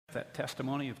that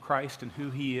testimony of Christ and who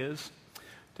He is.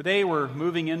 Today we're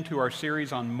moving into our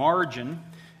series on margin,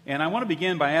 and I want to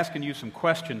begin by asking you some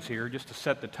questions here just to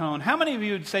set the tone. How many of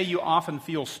you would say you often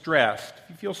feel stressed? If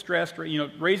you feel stressed,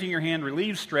 raising your hand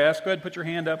relieves stress. Go ahead, put your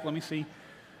hand up. Let me see.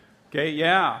 Okay,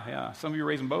 yeah. Some of you are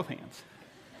raising both hands.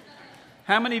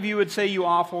 How many of you would say you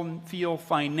often feel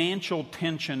financial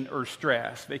tension or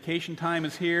stress? Vacation time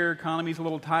is here, economy's a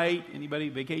little tight. Anybody,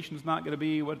 vacation's not going to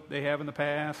be what they have in the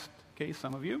past? Okay,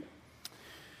 some of you.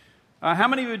 How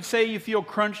many would say you feel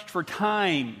crunched for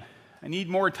time? I need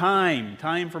more time.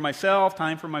 Time for myself,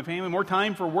 time for my family, more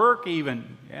time for work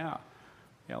even. Yeah,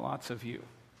 lots of you.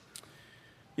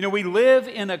 You know, we live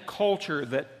in a culture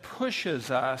that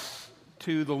pushes us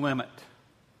to the limit.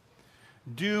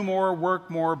 Do more,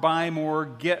 work more, buy more,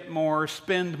 get more,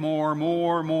 spend more.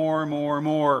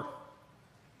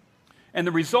 And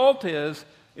the result is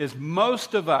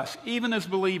most of us, even as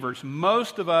believers,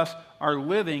 most of us are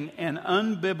living an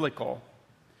unbiblical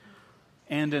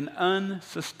and an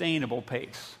unsustainable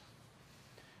pace.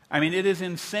 I mean, it is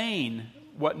insane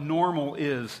what normal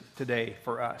is today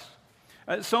for us.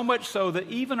 So much so that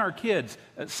even our kids,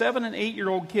 7 and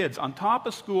 8-year-old kids, on top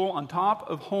of school, on top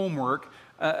of homework,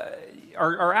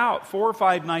 are out 4 or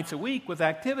 5 nights a week with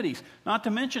activities, not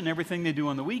to mention everything they do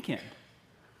on the weekend.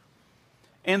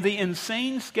 And the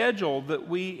insane schedule that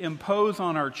we impose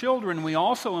on our children, we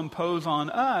also impose on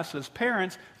us as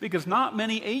parents, because not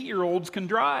many 8-year-olds can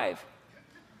drive.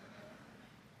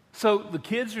 So the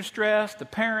kids are stressed, the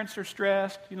parents are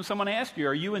stressed. You know, someone asked you,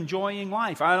 are you enjoying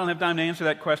life? I don't have time to answer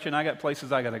that question. I got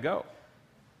places I got to go.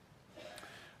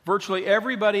 Virtually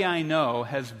everybody I know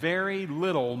has very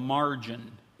little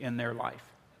margin in their life.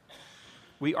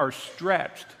 We are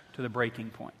stretched to the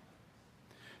breaking point.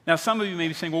 Now, some of you may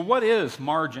be saying, well, what is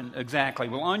margin exactly?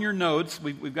 Well, on your notes,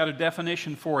 we've got a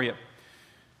definition for you.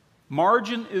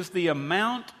 Margin is the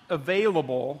amount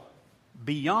available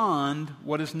beyond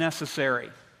what is necessary.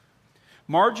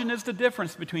 Margin is the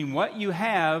difference between what you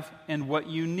have and what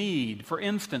you need. For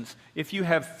instance, if you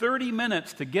have 30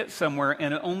 minutes to get somewhere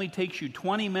and it only takes you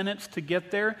 20 minutes to get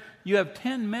there, you have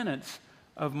 10 minutes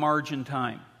of margin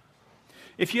time.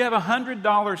 If you have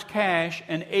 $100 cash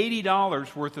and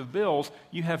 $80 worth of bills,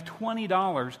 you have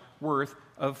 $20 worth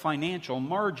of financial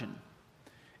margin.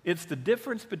 It's the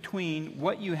difference between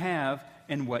what you have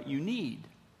and what you need.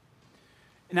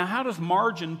 Now, how does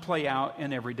margin play out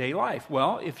in everyday life?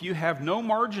 Well, if you have no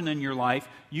margin in your life,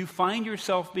 you find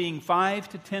yourself being 5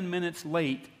 to 10 minutes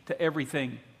late to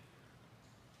everything.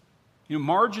 You know,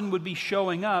 margin would be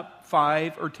showing up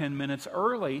 5 or 10 minutes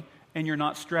early, and you're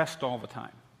not stressed all the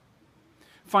time.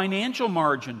 Financial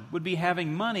margin would be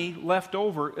having money left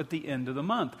over at the end of the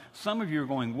month. Some of you are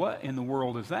going, what in the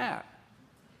world is that?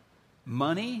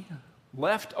 Money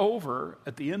left over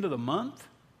at the end of the month?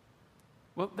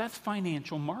 Well, that's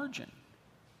financial margin.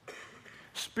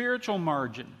 Spiritual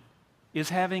margin is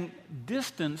having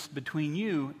distance between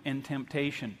you and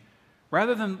temptation.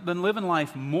 Rather than living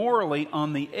life morally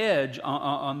on the edge,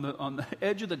 on the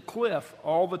edge of the cliff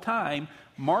all the time,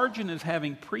 margin is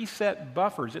having preset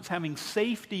buffers. It's having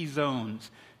safety zones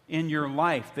in your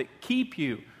life that keep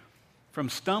you from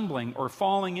stumbling or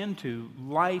falling into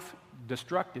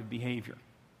life-destructive behavior.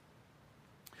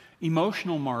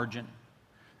 Emotional margin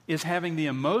is having the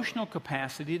emotional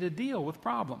capacity to deal with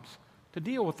problems, to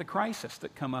deal with the crisis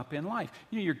that come up in life.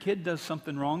 You know, your kid does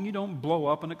something wrong, you don't blow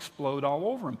up and explode all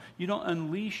over them. You don't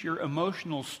unleash your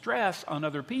emotional stress on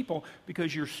other people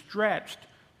because you're stretched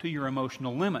to your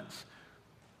emotional limits.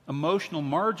 Emotional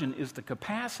margin is the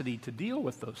capacity to deal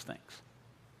with those things.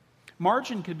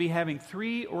 Margin could be having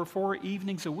 3 or 4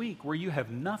 evenings a week where you have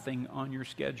nothing on your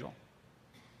schedule.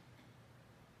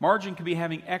 Margin could be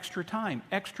having extra time,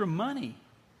 extra money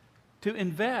to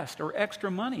invest, or extra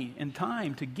money and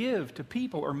time to give to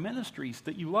people or ministries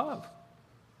that you love.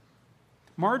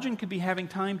 Margin could be having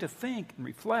time to think and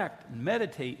reflect and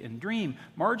meditate and dream.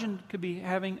 Margin could be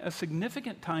having a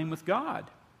significant time with God.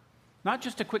 Not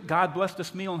just a quick God bless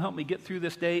this meal and help me get through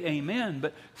this day, amen,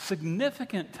 but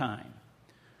significant time.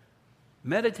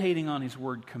 Meditating on His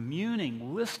Word,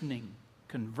 communing, listening,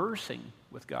 conversing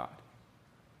with God.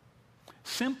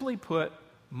 Simply put,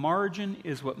 margin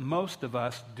is what most of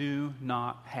us do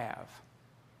not have.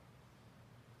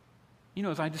 You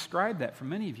know, as I described that for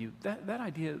many of you, that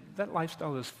idea, that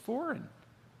lifestyle is foreign.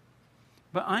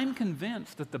 But I'm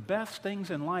convinced that the best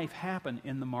things in life happen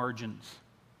in the margins.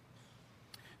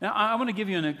 Now, I'm going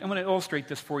to illustrate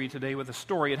this for you today with a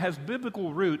story. It has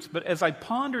biblical roots, but as I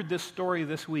pondered this story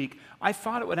this week, I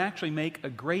thought it would actually make a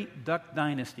great Duck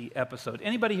Dynasty episode.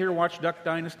 Anybody here watch Duck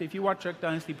Dynasty? If you watch Duck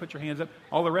Dynasty, put your hands up.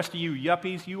 All the rest of you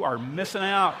yuppies, you are missing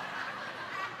out.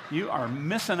 You are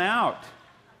missing out.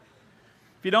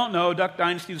 If you don't know, Duck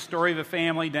Dynasty is the story of a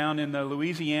family down in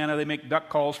Louisiana. They make duck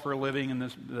calls for a living, and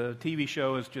the TV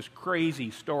show is just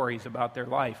crazy stories about their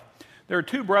life. There are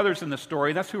two brothers in the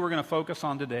story. That's who we're going to focus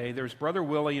on today. There's Brother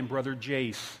Willie and Brother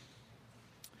Jace.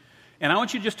 And I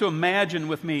want you just to imagine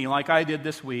with me, like I did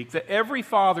this week, that every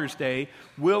Father's Day,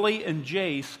 Willie and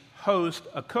Jace host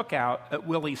a cookout at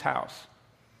Willie's house.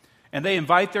 And they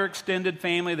invite their extended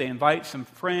family. They invite some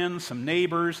friends, some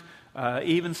neighbors,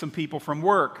 even some people from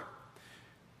work.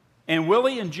 And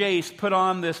Willie and Jace put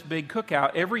on this big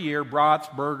cookout every year, brats,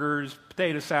 burgers,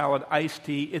 potato salad, iced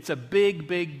tea. It's a big,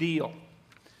 big deal,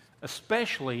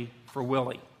 especially for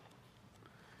Willie.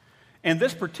 And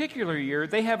this particular year,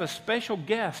 they have a special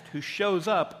guest who shows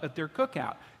up at their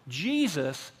cookout.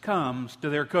 Jesus comes to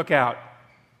their cookout.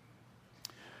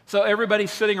 So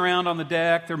everybody's sitting around on the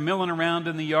deck. They're milling around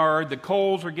in the yard. The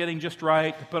coals are getting just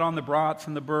right to put on the brats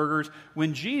and the burgers,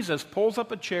 when Jesus pulls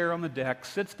up a chair on the deck,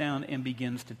 sits down, and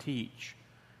begins to teach.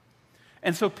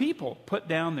 And so people put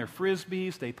down their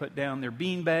Frisbees, they put down their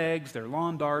bean bags, their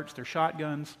lawn darts, their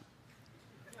shotguns,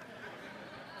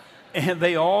 and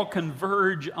they all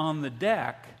converge on the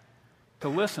deck to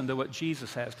listen to what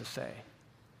Jesus has to say.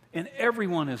 And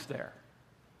everyone is there,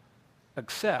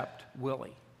 except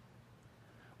Willie.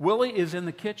 Willie is in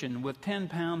the kitchen with 10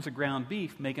 pounds of ground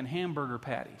beef making hamburger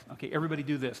patties. Okay, everybody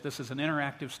do this. This is an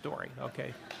interactive story,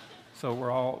 okay? So we're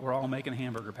all making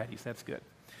hamburger patties. That's good.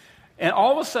 And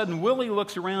all of a sudden, Willie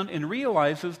looks around and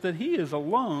realizes that he is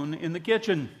alone in the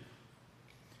kitchen.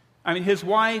 I mean, his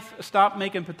wife stopped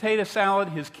making potato salad,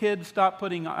 his kids stopped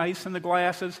putting ice in the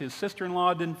glasses, his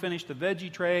sister-in-law didn't finish the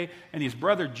veggie tray, and his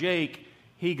brother Jake,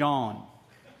 he gone.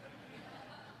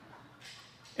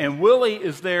 And Willie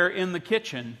is there in the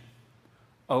kitchen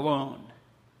alone.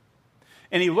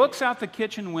 And he looks out the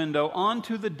kitchen window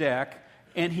onto the deck,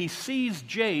 and he sees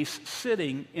Jace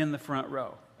sitting in the front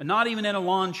row. And not even in a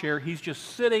lawn chair, he's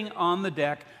just sitting on the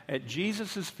deck at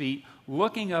Jesus' feet,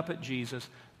 looking up at Jesus,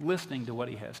 listening to what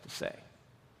he has to say.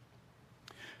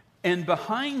 And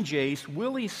behind Jace,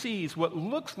 Willie sees what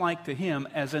looks like to him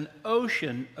as an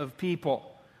ocean of people.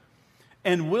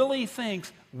 And Willie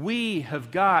thinks, we have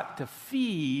got to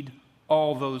feed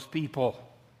all those people.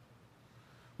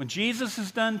 When Jesus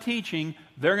is done teaching,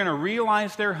 they're going to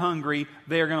realize they're hungry.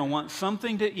 They're going to want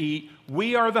something to eat.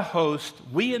 We are the host.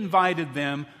 We invited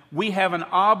them. We have an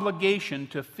obligation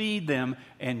to feed them,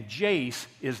 and Jace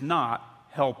is not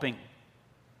helping.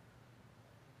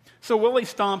 So Willie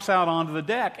stomps out onto the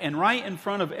deck, and right in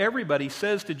front of everybody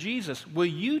says to Jesus, will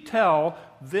you tell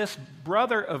this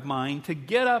brother of mine to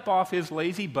get up off his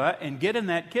lazy butt and get in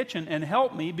that kitchen and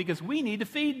help me, because we need to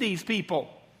feed these people.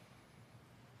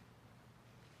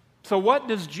 So what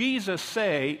does Jesus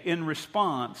say in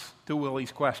response to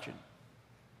Willie's question?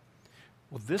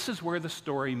 Well, this is where the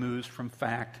story moves from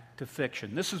fact to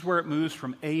fiction. This is where it moves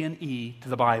from A&E to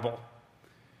the Bible.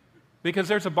 Because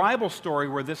there's a Bible story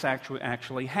where this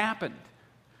actually happened.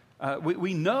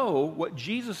 We know what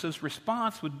Jesus'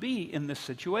 response would be in this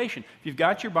situation. If you've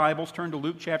got your Bibles, turn to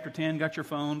Luke chapter 10, got your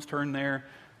phones, turn there.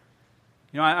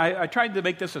 You know, I tried to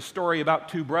make this a story about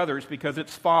two brothers because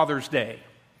it's Father's Day.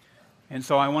 And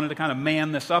so I wanted to kind of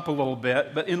man this up a little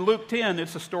bit. But in Luke 10,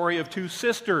 it's a story of two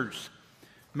sisters,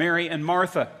 Mary and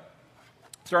Martha.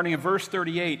 Starting in verse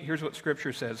 38, here's what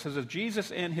Scripture says. It says, as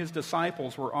Jesus and his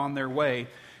disciples were on their way,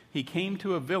 he came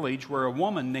to a village where a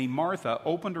woman named Martha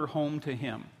opened her home to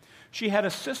him. She had a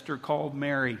sister called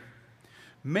Mary.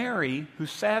 Mary, who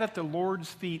sat at the Lord's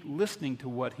feet listening to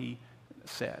what he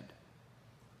said.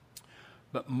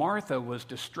 But Martha was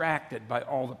distracted by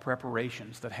all the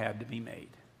preparations that had to be made.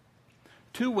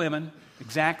 Two women,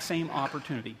 exact same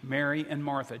opportunity, Mary and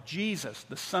Martha. Jesus,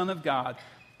 the Son of God,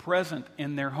 present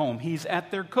in their home. He's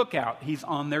at their cookout. He's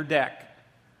on their deck.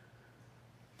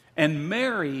 And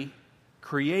Mary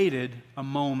created a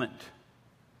moment.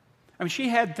 I mean, she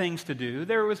had things to do.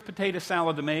 There was potato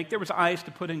salad to make. There was ice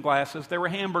to put in glasses. There were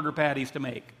hamburger patties to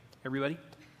make. Everybody?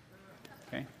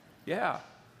 Okay. Yeah.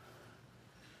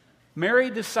 Mary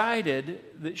decided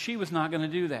that she was not going to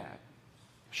do that.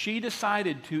 She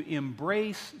decided to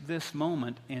embrace this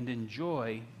moment and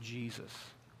enjoy Jesus.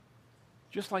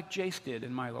 Just like Jace did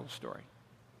in my little story.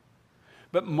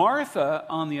 But Martha,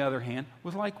 on the other hand,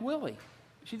 was like Willie.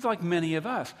 She's like many of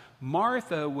us.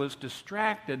 Martha was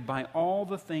distracted by all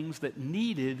the things that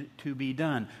needed to be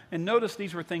done. And notice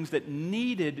these were things that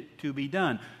needed to be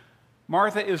done.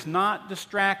 Martha is not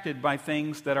distracted by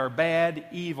things that are bad,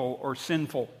 evil, or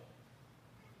sinful.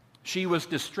 She was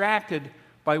distracted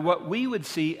by what we would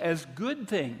see as good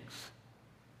things.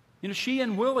 You know, she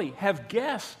and Willie have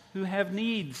guests who have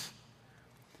needs.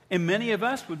 And many of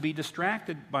us would be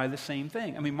distracted by the same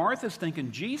thing. I mean, Martha's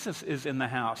thinking, Jesus is in the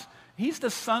house. He's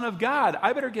the Son of God.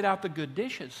 I better get out the good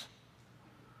dishes.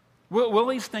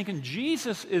 Willie's thinking,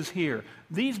 Jesus is here.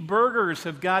 These burgers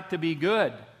have got to be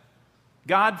good.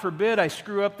 God forbid I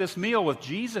screw up this meal with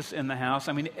Jesus in the house.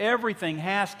 I mean, everything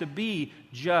has to be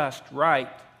just right.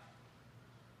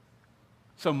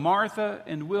 So Martha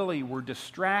and Willie were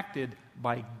distracted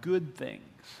by good things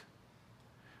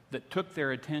that took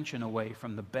their attention away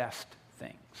from the best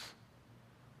things.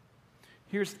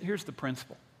 Here's the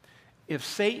principle. If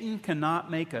Satan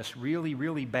cannot make us really,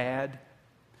 really bad,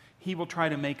 he will try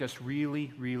to make us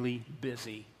really, really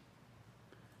busy.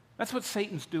 That's what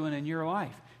Satan's doing in your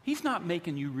life. He's not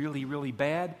making you really, really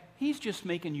bad. He's just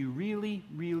making you really,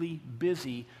 really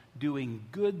busy doing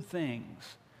good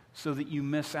things so that you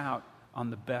miss out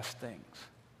on the best things.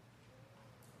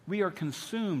 We are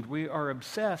consumed, we are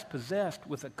obsessed, possessed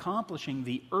with accomplishing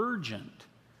the urgent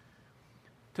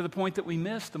to the point that we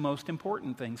miss the most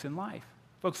important things in life.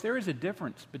 Folks, there is a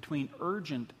difference between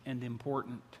urgent and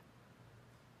important.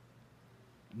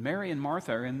 Mary and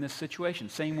Martha are in this situation.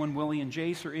 Same one Willie and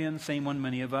Jace are in, same one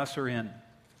many of us are in.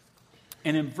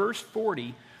 And in verse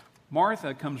 40,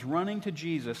 Martha comes running to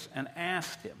Jesus and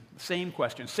asks him the same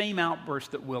question, same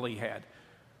outburst that Willie had.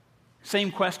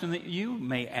 Same question that you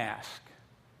may ask.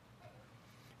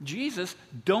 Jesus,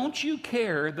 don't you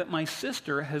care that my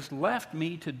sister has left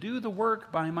me to do the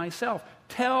work by myself?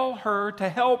 Tell her to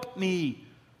help me.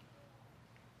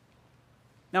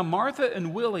 Now, Martha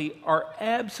and Willie are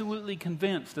absolutely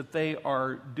convinced that they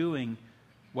are doing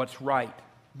what's right.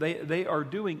 They are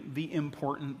doing the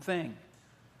important thing.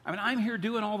 I mean, I'm here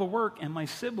doing all the work, and my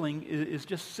sibling is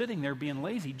just sitting there being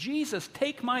lazy. Jesus,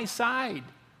 take my side.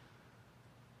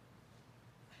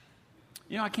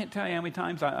 You know, I can't tell you how many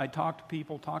times I talk to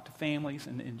people, talk to families,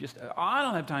 and just, I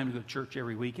don't have time to go to church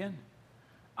every weekend.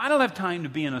 I don't have time to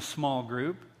be in a small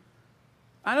group.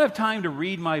 I don't have time to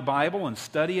read my Bible and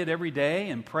study it every day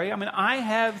and pray. I mean, I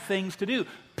have things to do.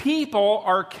 People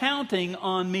are counting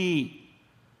on me.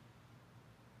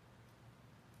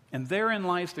 And therein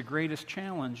lies the greatest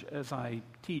challenge as I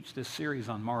teach this series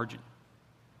on margin.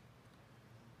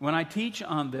 When I teach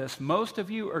on this, most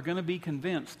of you are going to be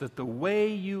convinced that the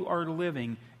way you are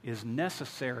living is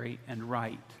necessary and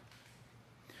right.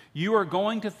 You are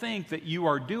going to think that you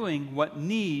are doing what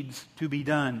needs to be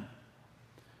done.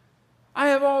 I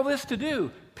have all this to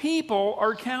do. People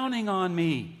are counting on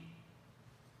me.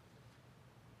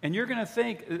 And you're going to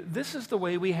think, this is the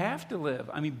way we have to live.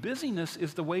 I mean, busyness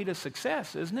is the way to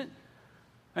success, isn't it?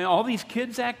 I mean, all these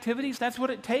kids' activities, that's what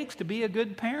it takes to be a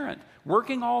good parent.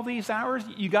 Working all these hours,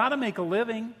 you got to make a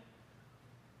living.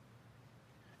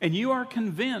 And you are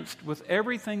convinced with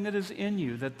everything that is in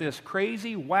you that this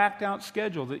crazy, whacked out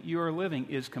schedule that you are living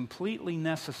is completely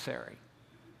necessary.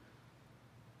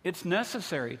 It's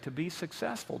necessary to be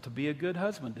successful, to be a good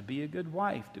husband, to be a good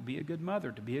wife, to be a good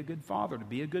mother, to be a good father, to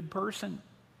be a good person.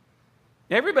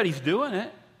 Everybody's doing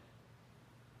it.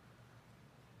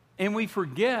 And we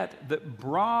forget that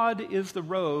broad is the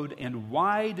road and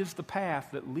wide is the path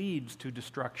that leads to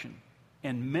destruction.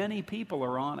 And many people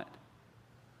are on it.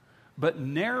 But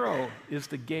narrow is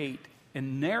the gate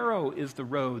and narrow is the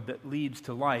road that leads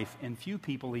to life, and few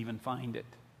people even find it.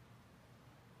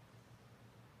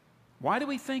 Why do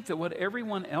we think that what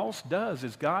everyone else does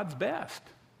is God's best?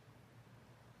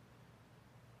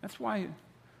 That's why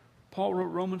Paul wrote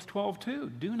Romans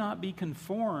 12:2. Do not be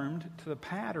conformed to the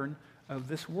pattern of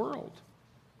this world.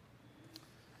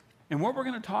 And what we're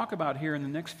going to talk about here in the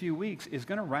next few weeks is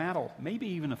going to rattle, maybe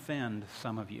even offend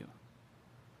some of you.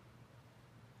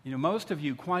 You know, most of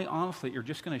you, quite honestly, you're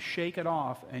just going to shake it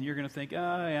off and you're going to think,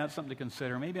 yeah, it's something to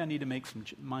consider. Maybe I need to make some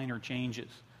minor changes.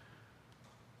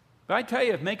 But I tell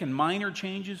you, if making minor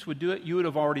changes would do it, you would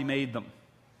have already made them.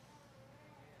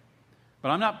 But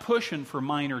I'm not pushing for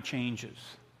minor changes.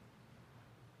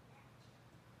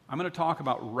 I'm going to talk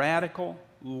about radical,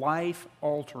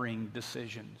 life-altering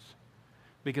decisions.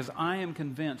 Because I am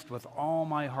convinced with all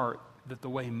my heart that the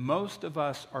way most of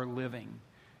us are living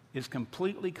is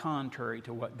completely contrary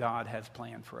to what God has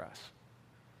planned for us.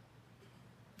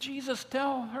 Jesus,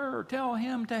 tell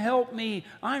him to help me.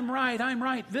 I'm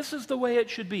right. This is the way it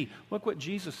should be. Look what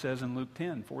Jesus says in Luke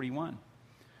 10:41.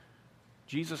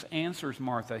 Jesus answers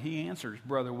Martha. He answers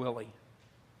Brother Willie.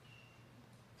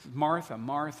 He says, Martha,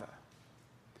 Martha,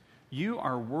 you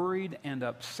are worried and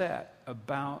upset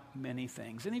about many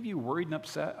things. Any of you worried and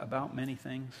upset about many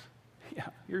things? Yeah,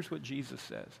 here's what Jesus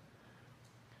says.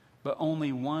 But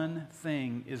only one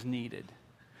thing is needed.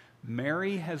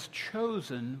 Mary has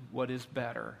chosen what is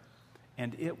better,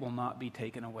 and it will not be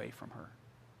taken away from her.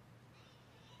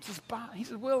 He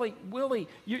says, Willie,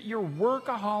 your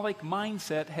workaholic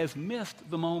mindset has missed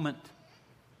the moment.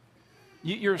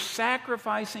 You're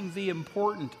sacrificing the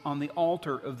important on the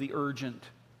altar of the urgent.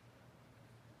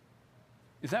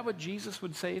 Is that what Jesus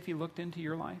would say if he looked into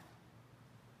your life?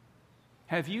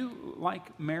 Have you,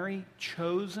 like Mary,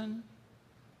 chosen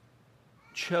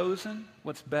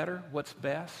what's better, what's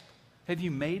best? Have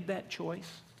you made that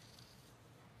choice?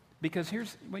 Because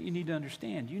here's what you need to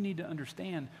understand. You need to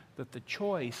understand that the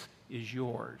choice is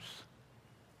yours.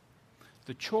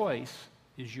 The choice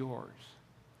is yours.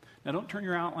 Now, don't turn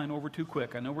your outline over too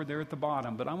quick. I know we're there at the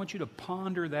bottom, but I want you to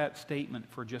ponder that statement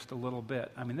for just a little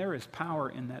bit. I mean, there is power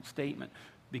in that statement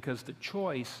because the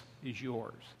choice is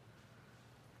yours.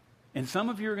 And some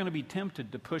of you are going to be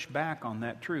tempted to push back on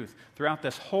that truth. Throughout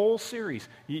this whole series,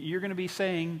 you're going to be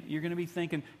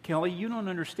thinking, Kelly, you don't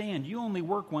understand. You only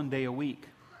work 1 day a week.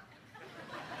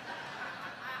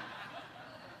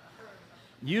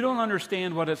 You don't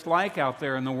understand what it's like out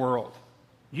there in the world.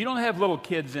 You don't have little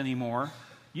kids anymore.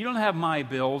 You don't have my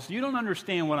bills. You don't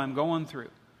understand what I'm going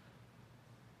through.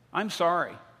 I'm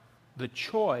sorry. The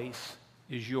choice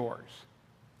is yours.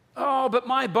 Oh, but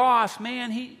my boss,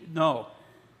 man, no.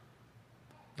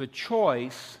 The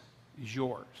choice is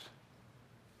yours.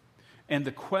 And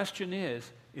the question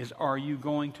is are you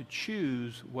going to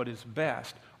choose what is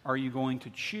best? Are you going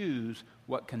to choose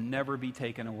what can never be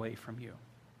taken away from you?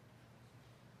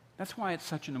 That's why it's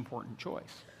such an important choice.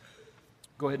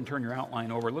 Go ahead and turn your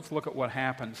outline over. Let's look at what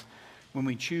happens when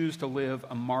we choose to live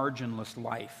a marginless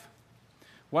life.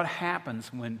 What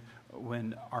happens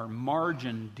when our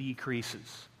margin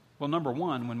decreases? Well, number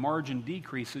one, when margin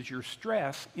decreases, your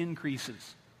stress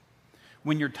increases.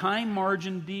 When your time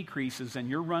margin decreases and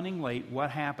you're running late,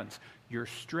 what happens? Your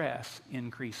stress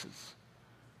increases.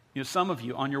 You know, some of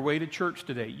you, on your way to church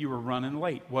today, you were running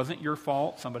late. Wasn't your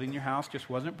fault. Somebody in your house just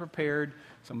wasn't prepared.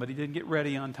 Somebody didn't get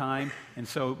ready on time. And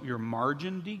so your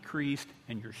margin decreased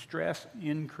and your stress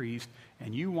increased,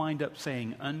 and you wind up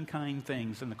saying unkind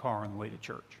things in the car on the way to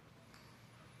church.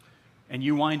 And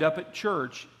you wind up at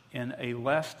church in a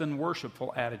less than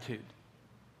worshipful attitude.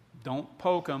 Don't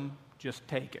poke them, just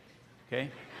take it,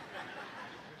 okay?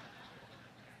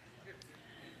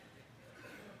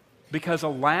 Because a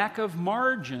lack of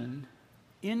margin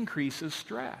increases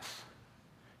stress.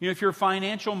 You know, if your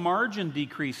financial margin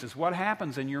decreases, what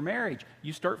happens in your marriage?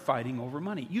 You start fighting over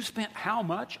money. You spent how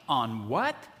much on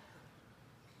what?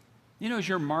 You know, as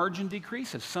your margin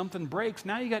decreases, something breaks.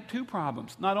 Now you got two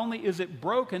problems. Not only is it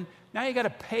broken, now you got to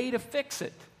pay to fix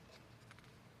it.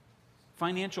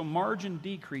 Financial margin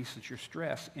decreases, your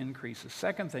stress increases.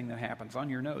 Second thing that happens on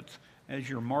your notes, as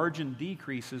your margin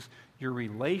decreases, your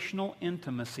relational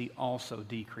intimacy also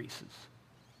decreases.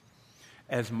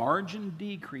 As margin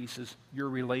decreases, your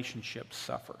relationships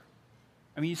suffer.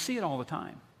 I mean, you see it all the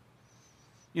time.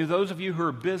 You know, those of you who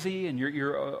are busy and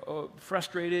you're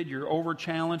frustrated, you're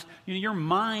over-challenged, you know, your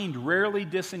mind rarely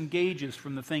disengages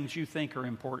from the things you think are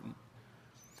important.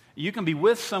 You can be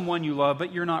with someone you love,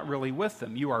 but you're not really with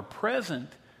them. You are present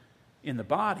in the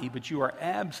body, but you are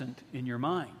absent in your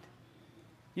mind.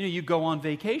 You know, you go on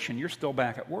vacation, you're still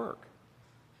back at work.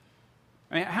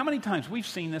 I mean, how many times we've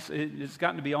seen this? It's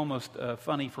gotten to be almost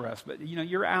funny for us. But, you know,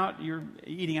 you're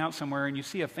eating out somewhere, and you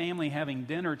see a family having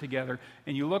dinner together,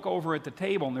 and you look over at the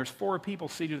table, and there's 4 people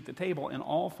seated at the table, and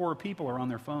all 4 people are on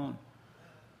their phone.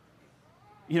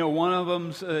 You know, one of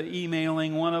them's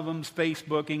emailing, one of them's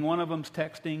Facebooking, one of them's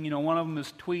texting, you know, one of them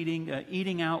is tweeting,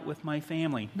 eating out with my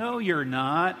family. No, you're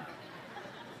not.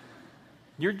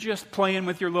 You're just playing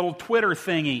with your little Twitter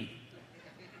thingy.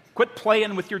 Quit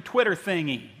playing with your Twitter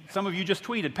thingy. Some of you just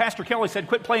tweeted, Pastor Kelly said,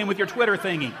 quit playing with your Twitter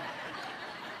thingy.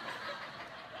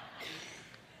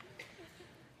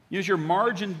 As your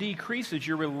margin decreases,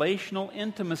 your relational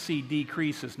intimacy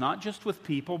decreases, not just with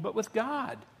people, but with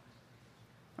God.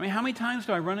 I mean, how many times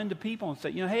do I run into people and say,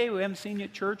 you know, hey, we haven't seen you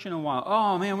at church in a while.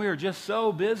 Oh, man, we are just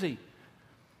so busy.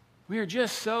 We are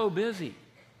just so busy.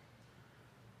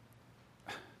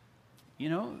 You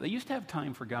know, they used to have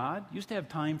time for God, used to have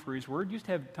time for His Word, used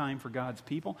to have time for God's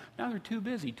people. Now they're too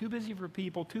busy for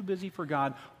people, too busy for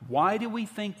God. Why do we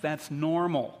think that's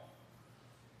normal?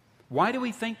 Why do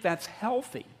we think that's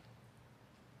healthy?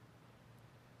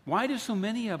 Why do so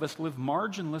many of us live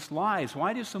marginless lives?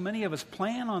 Why do so many of us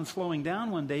plan on slowing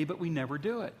down one day, but we never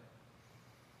do it?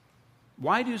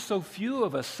 Why do so few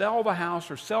of us sell the house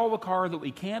or sell the car that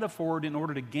we can't afford in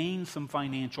order to gain some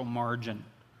financial margin?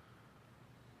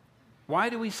 Why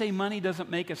do we say money doesn't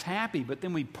make us happy, but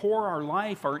then we pour our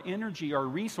life, our energy, our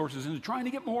resources into trying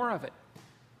to get more of it?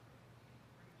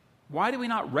 Why do we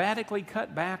not radically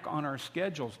cut back on our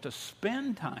schedules to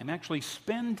spend time, actually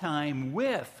spend time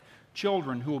with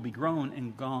children who will be grown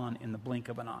and gone in the blink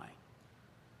of an eye.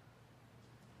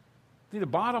 See, the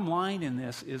bottom line in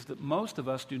this is that most of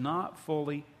us do not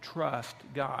fully trust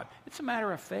God. It's a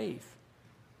matter of faith.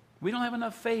 We don't have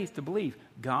enough faith to believe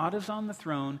God is on the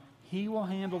throne, He will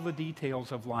handle the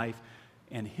details of life,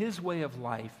 and His way of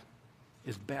life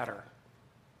is better.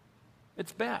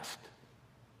 It's best.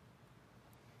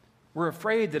 We're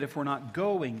afraid that if we're not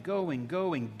doing, we're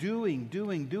going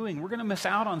to miss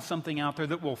out on something out there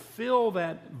that will fill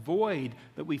that void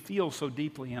that we feel so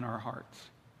deeply in our hearts.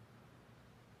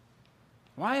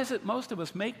 Why is it most of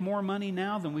us make more money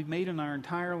now than we've made in our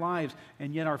entire lives,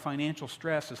 and yet our financial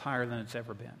stress is higher than it's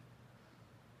ever been?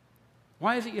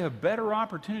 Why is it you have better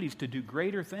opportunities to do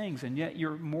greater things, and yet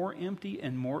you're more empty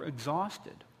and more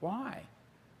exhausted? Why?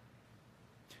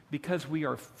 Because we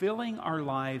are filling our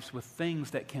lives with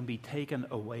things that can be taken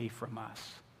away from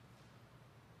us.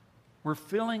 We're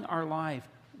filling our life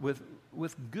with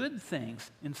good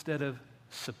things instead of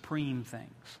supreme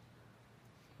things.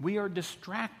 We are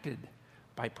distracted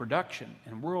by production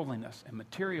and worldliness and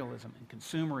materialism and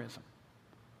consumerism.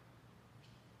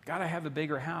 Got to have a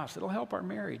bigger house. It'll help our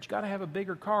marriage. Got to have a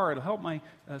bigger car. It'll help my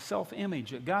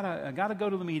self-image. Got to go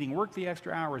to the meeting, work the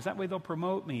extra hours. That way they'll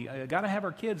promote me. Got to have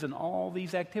our kids in all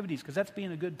these activities because that's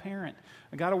being a good parent.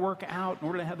 I got to work out in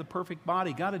order to have the perfect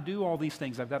body. Got to do all these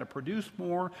things. I've got to produce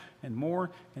more and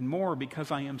more and more because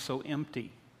I am so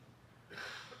empty.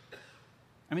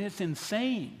 I mean, it's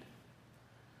insane.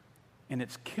 And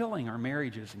it's killing our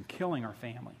marriages and killing our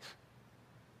families.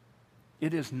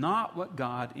 It is not what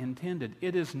God intended.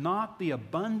 It is not the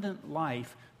abundant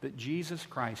life that Jesus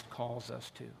Christ calls us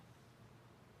to.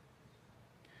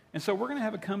 And so we're going to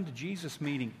have a come to Jesus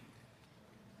meeting.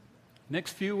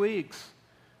 Next few weeks,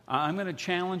 I'm going to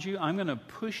challenge you. I'm going to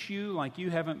push you like you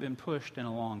haven't been pushed in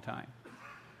a long time.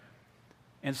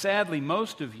 And sadly,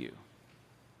 most of you,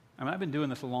 I mean, I've been doing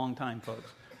this a long time,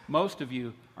 folks. Most of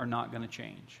you are not going to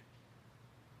change.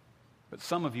 But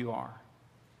some of you are.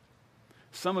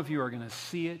 Some of you are going to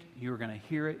see it, you are going to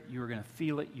hear it, you are going to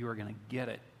feel it, you are going to get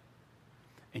it.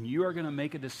 And you are going to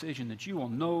make a decision that you will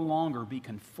no longer be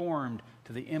conformed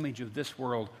to the image of this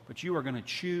world, but you are going to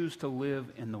choose to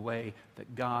live in the way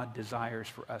that God desires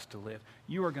for us to live.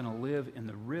 You are going to live in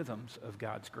the rhythms of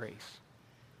God's grace.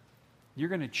 You're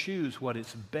going to choose what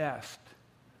is best,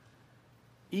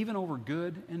 even over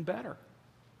good and better.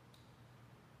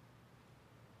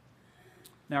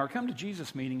 Now, our Come to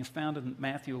Jesus meeting is found in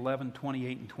Matthew 11,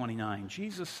 28 and 29.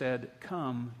 Jesus said,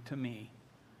 "Come to me,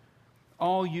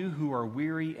 all you who are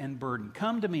weary and burdened.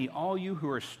 Come to me, all you who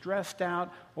are stressed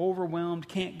out, overwhelmed,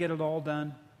 can't get it all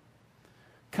done.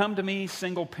 Come to me,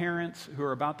 single parents who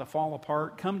are about to fall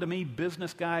apart. Come to me,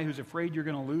 business guy who's afraid you're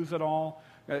going to lose it all.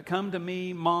 Come to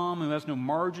me, mom who has no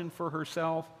margin for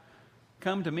herself.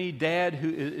 Come to me, dad who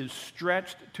is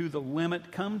stretched to the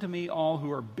limit. Come to me, all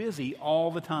who are busy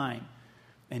all the time."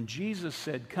 And Jesus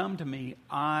said, "Come to me,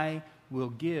 I will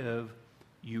give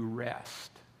you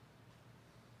rest."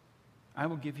 I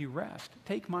will give you rest.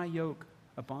 Take my yoke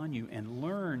upon you and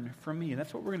learn from me. And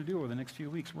that's what we're going to do over the next few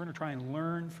weeks. We're going to try and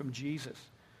learn from Jesus.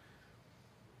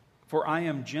 "For I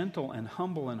am gentle and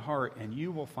humble in heart, and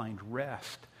you will find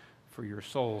rest for your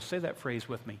souls." Say that phrase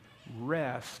with me.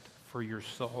 Rest for your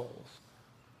souls.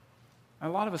 A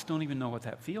lot of us don't even know what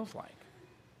that feels like.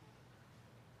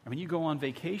 I mean, you go on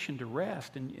vacation to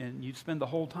rest, and you spend the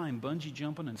whole time bungee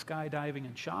jumping and skydiving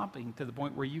and shopping to the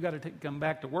point where you got to come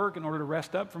back to work in order to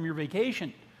rest up from your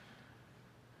vacation.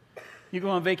 You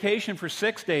go on vacation for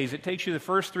 6 days. It takes you the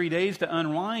first 3 days to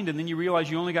unwind, and then you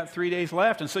realize you only got 3 days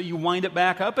left, and so you wind it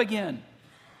back up again.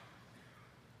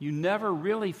 You never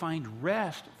really find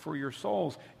rest for your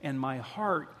souls, and my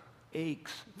heart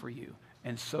aches for you,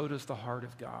 and so does the heart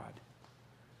of God.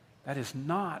 That is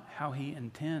not how He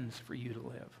intends for you to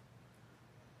live.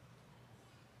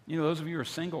 You know, those of you who are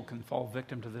single can fall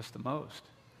victim to this the most.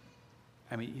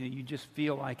 I mean, you just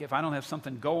feel like if I don't have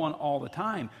something going all the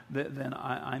time, then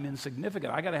I'm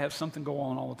insignificant. I got to have something go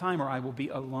on all the time or I will be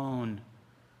alone.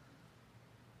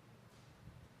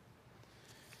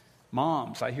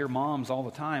 Moms, I hear moms all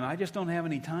the time, "I just don't have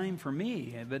any time for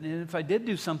me. But if I did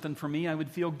do something for me, I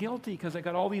would feel guilty because I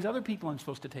got all these other people I'm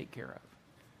supposed to take care of."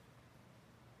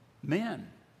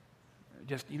 Men,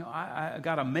 just, I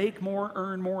got to make more,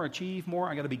 earn more, achieve more.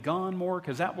 I got to be gone more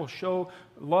because that will show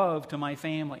love to my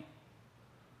family.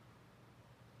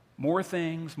 More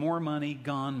things, more money,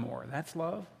 gone more. That's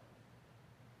love.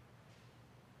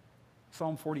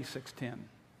 Psalm 46:10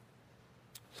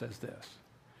 says this,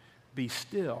 "Be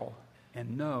still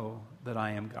and know that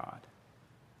I am God."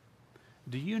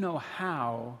 Do you know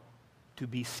how to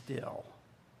be still?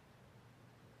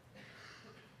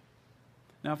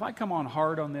 Now, if I come on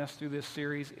hard on this through this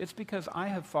series, it's because I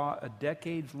have fought a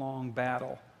decades-long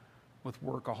battle with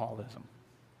workaholism.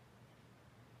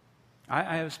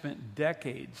 I have spent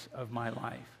decades of my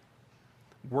life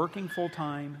working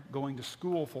full-time, going to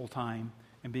school full-time,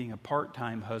 and being a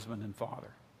part-time husband and father.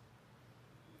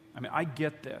 I mean, I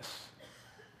get this.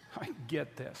 I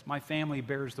get this. My family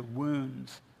bears the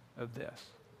wounds of this.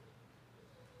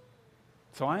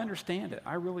 So I understand it.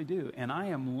 I really do. And I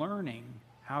am learning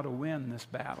how to win this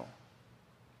battle.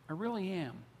 I really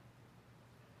am.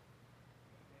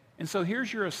 And so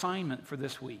here's your assignment for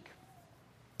this week.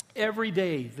 Every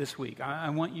day this week, I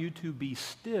want you to be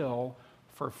still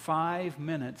for 5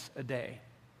 minutes a day.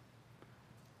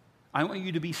 I want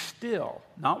you to be still,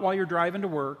 not while you're driving to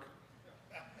work,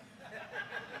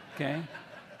 okay?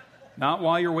 Not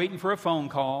while you're waiting for a phone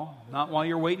call, not while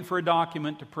you're waiting for a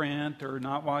document to print, or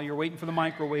not while you're waiting for the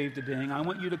microwave to ding. I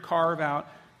want you to carve out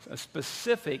a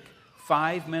specific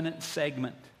 5-minute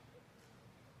segment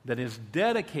that is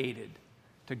dedicated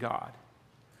to God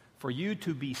for you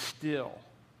to be still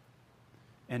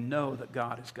and know that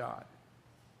God is God.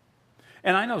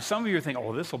 And I know some of you are thinking,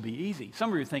 oh, this will be easy. Some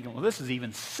of you are thinking, well, this is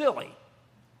even silly.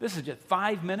 This is just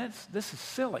 5 minutes? This is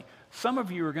silly. Some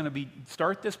of you are going to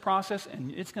start this process,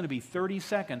 and it's going to be 30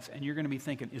 seconds, and you're going to be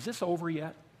thinking, is this over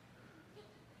yet?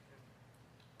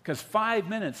 Because 5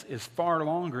 minutes is far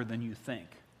longer than you think.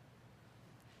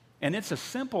 And it's a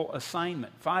simple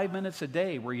assignment, 5 minutes a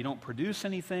day, where you don't produce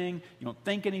anything, you don't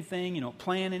think anything, you don't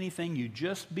plan anything. You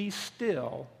just be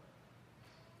still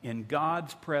in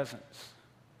God's presence.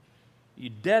 You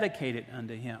dedicate it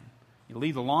unto Him. You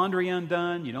leave the laundry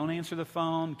undone. You don't answer the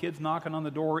phone. Kids knocking on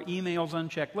the door. Emails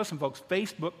unchecked. Listen, folks,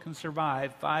 Facebook can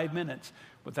survive 5 minutes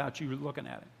without you looking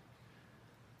at it.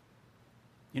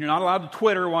 You're not allowed to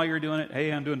Twitter while you're doing it.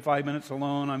 Hey, I'm doing 5 minutes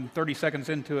alone. I'm 30 seconds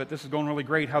into it. This is going really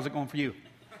great. How's it going for you?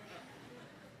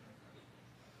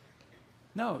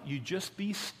 No, you just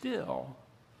be still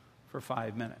for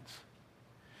 5 minutes.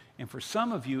 And for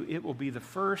some of you, it will be the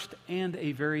first and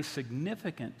a very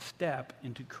significant step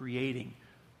into creating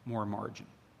more margin.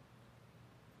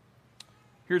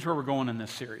 Here's where we're going in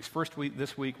this series. First week,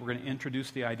 this week, we're going to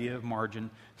introduce the idea of margin.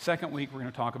 Second week, we're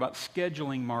going to talk about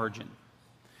scheduling margin.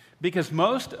 Because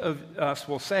most of us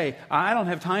will say, I don't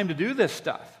have time to do this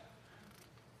stuff.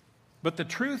 But the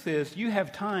truth is, you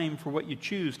have time for what you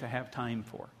choose to have time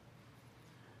for.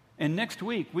 And next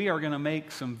week, we are going to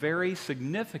make some very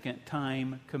significant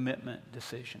time commitment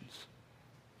decisions.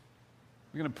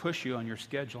 We're going to push you on your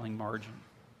scheduling margin.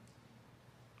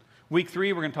 Week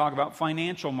 3, we're going to talk about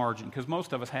financial margin, because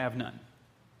most of us have none.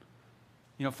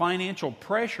 You know, financial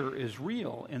pressure is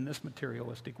real in this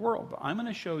materialistic world, but I'm going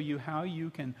to show you how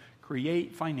you can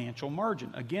create financial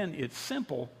margin. Again, it's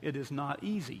simple. It is not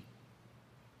easy.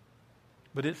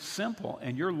 But it's simple,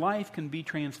 and your life can be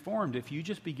transformed if you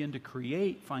just begin to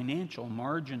create financial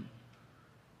margin.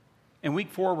 In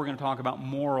week 4, we're going to talk about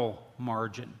moral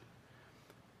margin.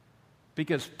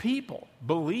 Because people,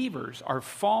 believers, are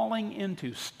stumbling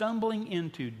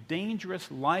into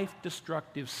dangerous,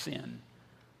 life-destructive sin.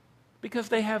 Because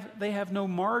they have no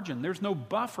margin. There's no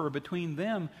buffer between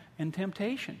them and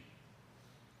temptation.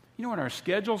 You know, when our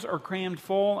schedules are crammed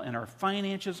full and our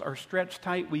finances are stretched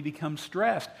tight, we become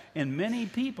stressed. And many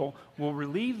people will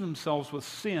relieve themselves with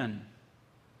sin.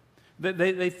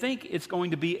 They think it's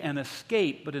going to be an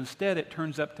escape, but instead it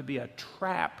turns up to be a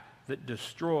trap that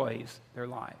destroys their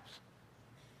lives.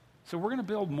 So we're going to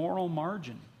build moral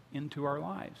margin into our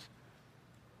lives.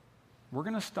 We're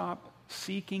going to stop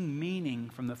seeking meaning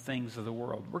from the things of the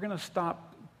world. We're going to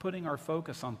stop putting our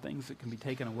focus on things that can be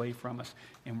taken away from us,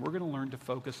 and we're going to learn to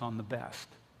focus on the best,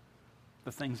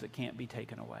 the things that can't be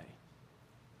taken away.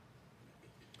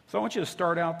 So I want you to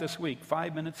start out this week,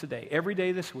 5 minutes a day, every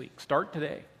day this week. Start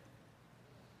today.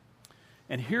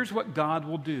 And here's what God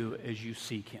will do as you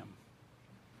seek Him.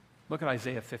 Look at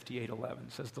Isaiah 58:11.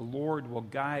 It says, the Lord will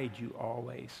guide you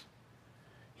always.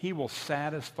 He will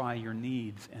satisfy your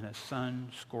needs in a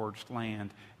sun-scorched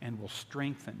land and will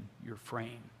strengthen your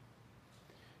frame.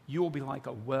 You will be like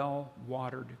a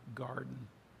well-watered garden,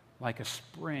 like a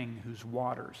spring whose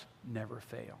waters never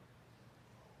fail.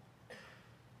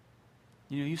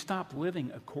 You know, you stop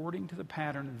living according to the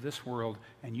pattern of this world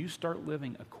and you start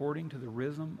living according to the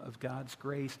rhythm of God's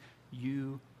grace,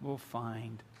 you will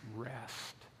find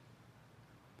rest.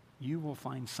 You will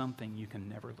find something you can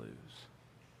never lose.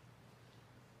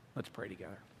 Let's pray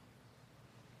together.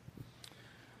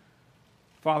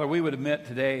 Father, we would admit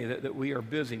today that we are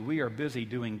busy. We are busy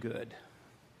doing good.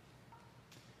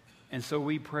 And so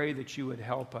we pray that you would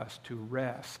help us to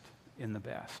rest in the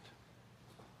best.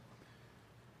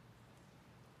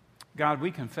 God,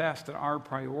 we confess that our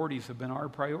priorities have been our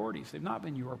priorities. They've not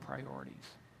been your priorities.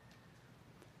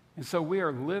 And so we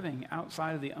are living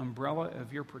outside of the umbrella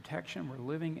of your protection. We're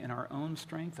living in our own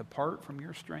strength apart from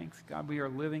your strength. God, we are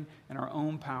living in our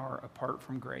own power apart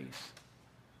from grace.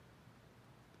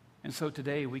 And so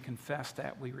today we confess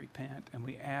that, we repent, and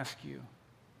we ask you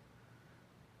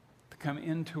to come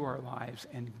into our lives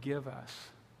and give us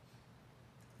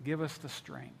the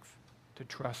strength to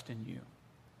trust in you,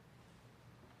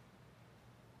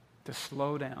 to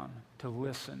slow down, to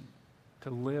listen, to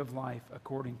live life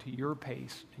according to your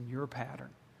pace and your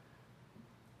pattern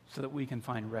so that we can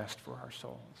find rest for our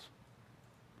souls.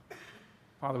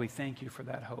 Father, we thank you for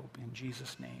that hope. In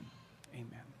Jesus' name,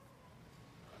 amen.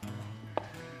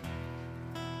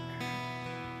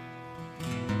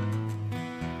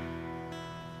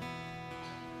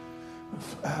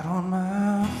 Flat on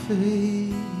my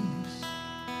face,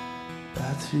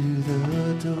 right through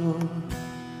the door.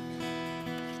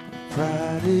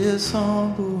 Pride is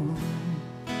humble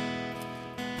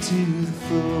to the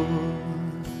floor.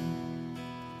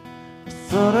 I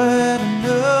thought I had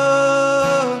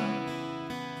enough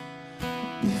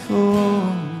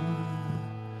before,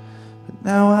 but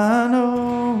now I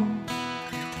know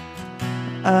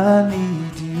I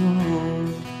need you more.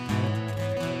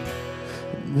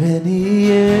 Many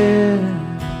years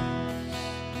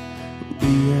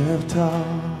we have talked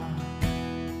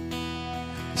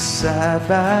side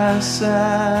by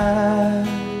side,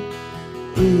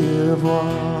 we have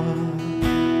walked.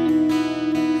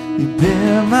 You've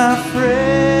been my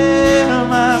friend,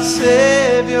 my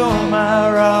savior,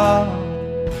 my rock.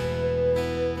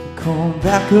 Come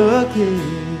back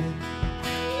again,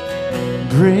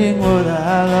 bring what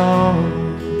I lost.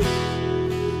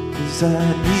 'Cause I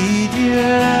need you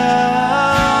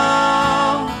now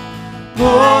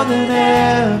more than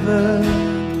ever.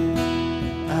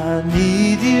 I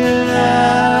need you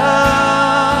now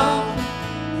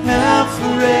and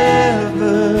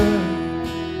forever.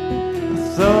 I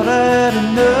thought I had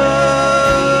enough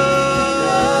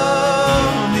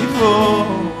before,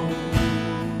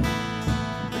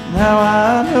 but now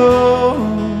I know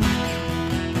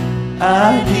I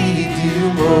need you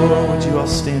more. Would you all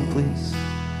stand, please?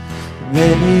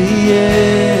 Many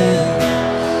years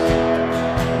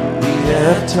we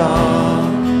have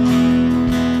talked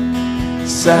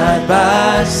side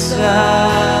by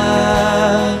side,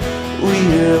 we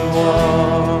have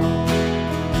walked.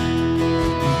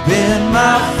 You've been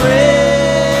my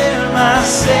friend, my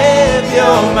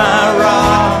savior, my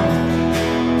rock.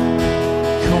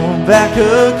 Come back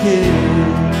again,